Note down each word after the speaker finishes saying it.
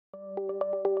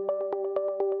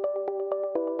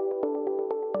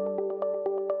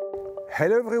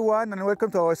Hello everyone and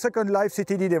welcome to our second live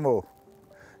CTD demo.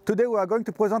 Today we are going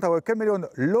to present our CAMELEON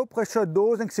low pressure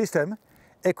dosing system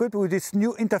equipped with this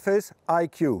new interface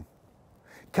IQ.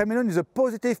 CAMELEON is a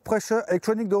positive pressure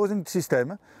electronic dosing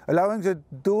system allowing the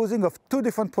dosing of two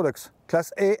different products,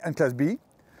 class A and class B,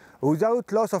 without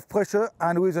loss of pressure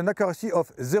and with an accuracy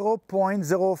of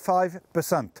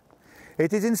 0.05%.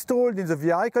 It is installed in the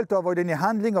vehicle to avoid any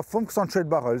handling of foam concentrate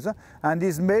barrels and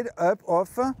is made up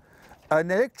of an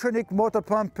electronic motor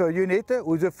pump unit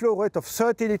with a flow rate of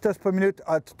 30 liters per minute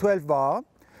at 12 bar,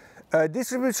 a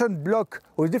distribution block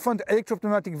with different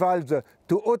electropneumatic valves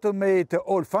to automate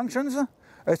all functions,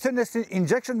 a stainless steel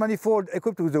injection manifold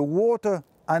equipped with a water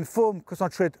and foam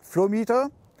concentrate flow meter,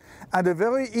 and a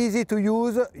very easy to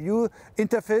use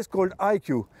interface called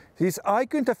IQ. This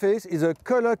IQ interface is a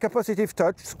color capacitive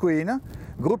touch screen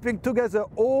grouping together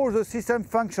all the system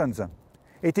functions.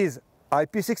 It is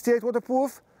IP68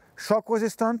 waterproof, shock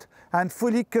resistant and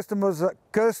fully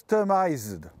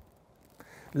customized.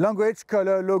 Language,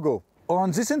 color, logo. On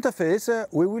this interface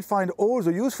we will find all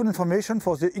the useful information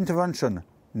for the intervention,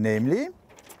 namely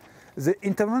the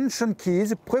intervention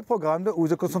keys pre-programmed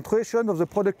with the concentration of the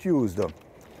product used,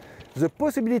 the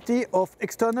possibility of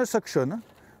external suction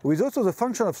with also the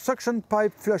function of suction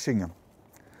pipe flushing,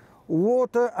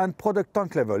 water and product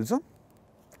tank levels,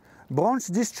 branch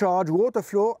discharge water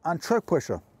flow and truck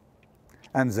pressure.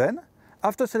 And then,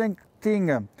 after selecting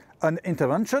an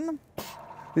intervention,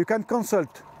 you can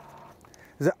consult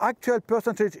the actual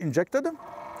percentage injected,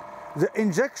 the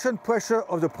injection pressure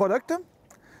of the product,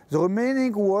 the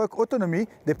remaining work autonomy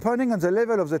depending on the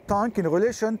level of the tank in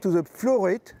relation to the flow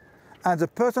rate and the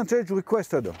percentage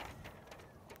requested.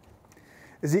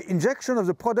 The injection of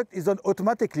the product is done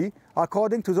automatically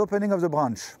according to the opening of the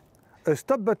branch. A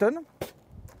stop button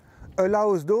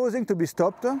allows dosing to be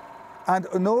stopped, and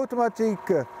an automatic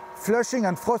flushing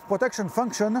and frost protection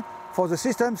function for the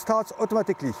system starts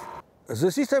automatically.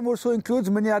 The system also includes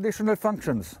many additional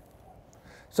functions,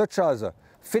 such as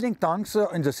filling tanks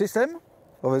in the system,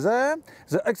 over there,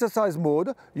 the exercise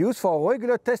mode used for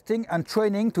regular testing and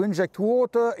training to inject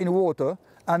water in water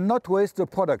and not waste the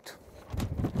product.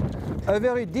 A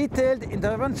very detailed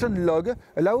intervention log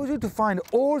allows you to find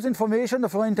all the information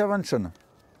of your intervention: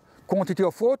 quantity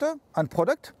of water and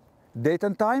product, date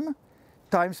and time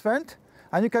spent,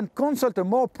 and you can consult a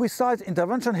more precise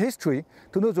intervention history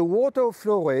to know the water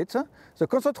flow rate, the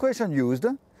concentration used,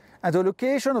 and the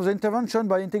location of the intervention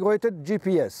by integrated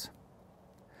GPS.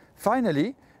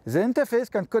 Finally, the interface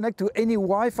can connect to any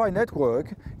Wi-Fi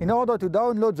network in order to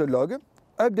download the log,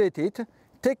 update it,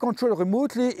 take control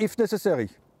remotely if necessary.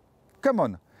 Come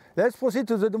on, let's proceed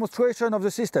to the demonstration of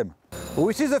the system.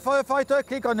 We see the firefighter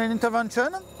click on an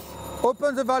intervention,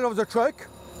 open the valve of the truck,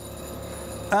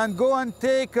 and go and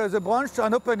take the branch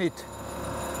and open it.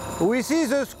 We see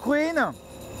the screen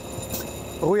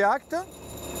react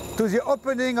to the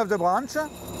opening of the branch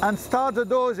and start the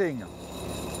dosing.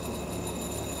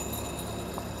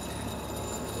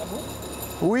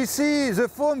 We see the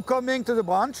foam coming to the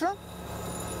branch.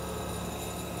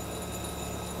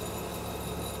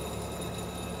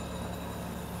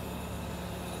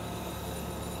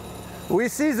 We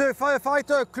see the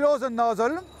firefighter close the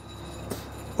nozzle,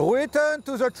 return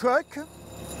to the truck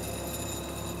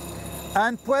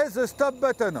and press the stop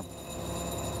button.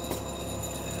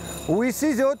 We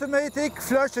see the automatic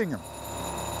flushing.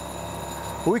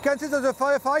 We can see that the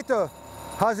firefighter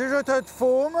has ejected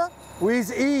foam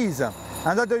with ease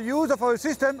and that the use of our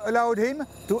system allowed him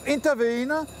to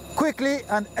intervene quickly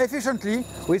and efficiently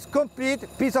with complete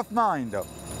peace of mind.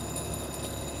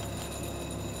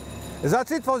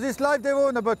 That's it for this live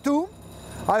demo number 2.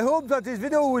 I hope that this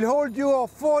video will hold your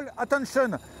full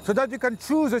attention so that you can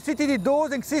choose the CTD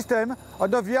dosing system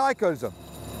on the vehicles.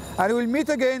 And we'll meet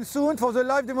again soon for the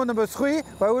live demo number 3,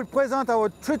 where we'll present our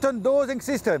Triton dosing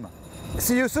system.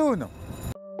 See you soon!